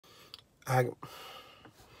I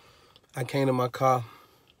I came to my car.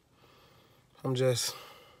 I'm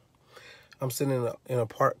sitting in a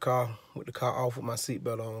parked car with the car off with my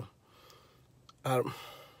seatbelt on. I,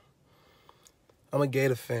 I'm a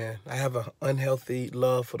Gator fan. I have an unhealthy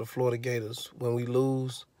love for the Florida Gators. When we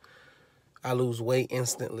lose, I lose weight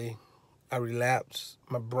instantly. I relapse.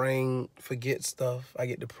 My brain forgets stuff. I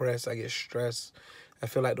get depressed. I get stressed. I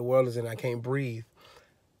feel like the world is in. I can't breathe.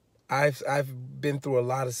 I've been through a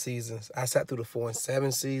lot of seasons. I sat through the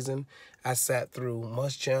 4-7 season. I sat through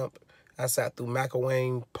Muschamp. I sat through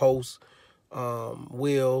McElwain, Post,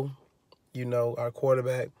 Will, our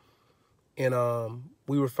quarterback, and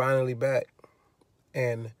we were finally back.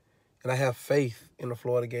 And I have faith in the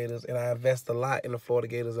Florida Gators, and I invest a lot in the Florida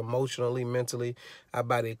Gators emotionally, mentally. I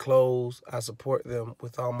buy their clothes. I support them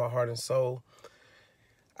with all my heart and soul.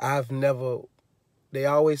 I've never. They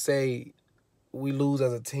always say we lose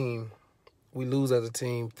as a team. We lose as a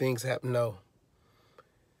team. Things happen. No.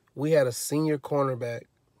 We had a senior cornerback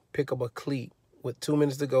pick up a cleat with 2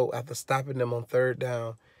 minutes to go after stopping them on third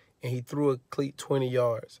down, and he threw a cleat 20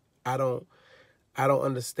 yards. I don't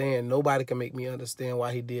understand. Nobody can make me understand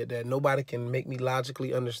why he did that. Nobody can make me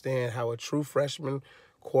logically understand how a true freshman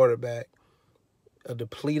quarterback, a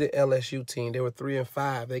depleted LSU team, they were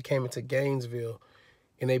 3-5. They came into Gainesville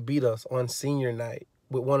and they beat us on senior night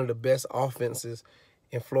with one of the best offenses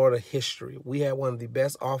in Florida history. We had one of the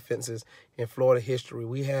best offenses in Florida history.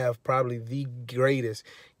 We have probably the greatest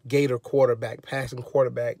Gator quarterback, passing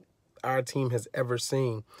quarterback our team has ever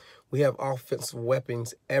seen. We have offensive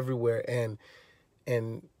weapons everywhere, and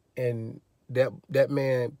that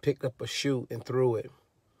man picked up a shoe and threw it.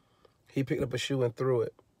 He picked up a shoe and threw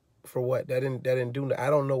it. For what? That didn't do nothing. I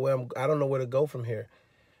don't know where to go from here.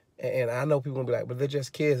 And I know people gonna be like, but they're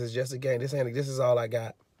just kids. It's just a game. This is all I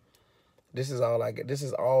got. This is all I got. This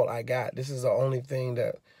is all I got. This is the only thing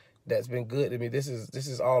that's been good to me. This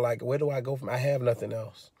is all I. Where do I go from? I have nothing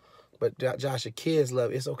else. But Josh, your kids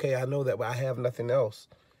love it. It's okay. I know that, but I have nothing else.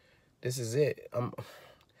 This is it. I'm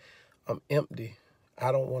empty.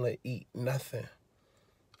 I don't want to eat nothing.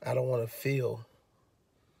 I don't want to feel.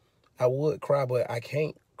 I would cry, but I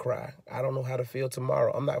can't cry. I don't know how to feel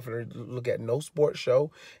tomorrow. I'm not going to look at no sports show.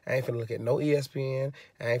 I ain't going to look at no ESPN.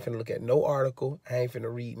 I ain't going to look at no article. I ain't going to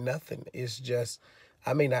read nothing. It's just,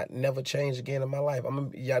 I may not never change again in my life.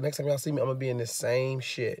 Next time y'all see me, I'm going to be in the same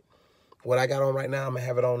shit. What I got on right now, I'm going to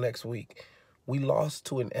have it on next week. We lost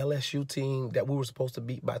to an LSU team that we were supposed to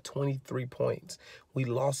beat by 23 points. We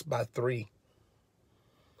lost by 3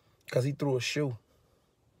 because he threw a shoe.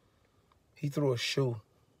 He threw a shoe.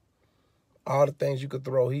 All the things you could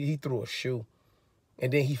throw, he threw a shoe.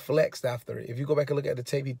 And then he flexed after it. If you go back and look at the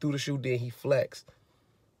tape, he threw the shoe, then he flexed.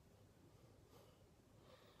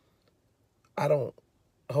 Hold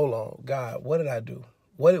on, God, what did I do?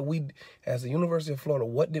 What did we, as the University of Florida,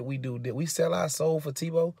 what did we do? Did we sell our soul for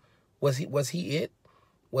Tebow? Was he it?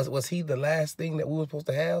 Was he the last thing that we were supposed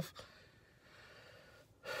to have?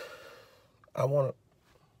 I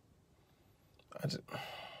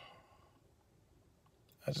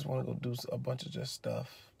just want to go do a bunch of just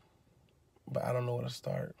stuff, but I don't know where to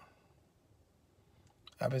start.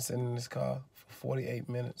 I've been sitting in this car for 48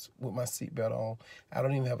 minutes with my seatbelt on. I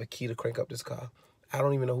don't even have a key to crank up this car. I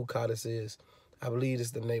don't even know who car this is. I believe it's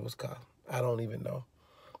the neighbor's car. I don't even know.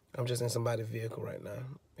 I'm just in somebody's vehicle right now.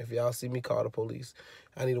 If y'all see me, call the police.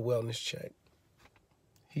 I need a wellness check.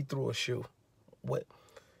 He threw a shoe. What?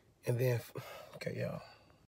 And then, okay, y'all.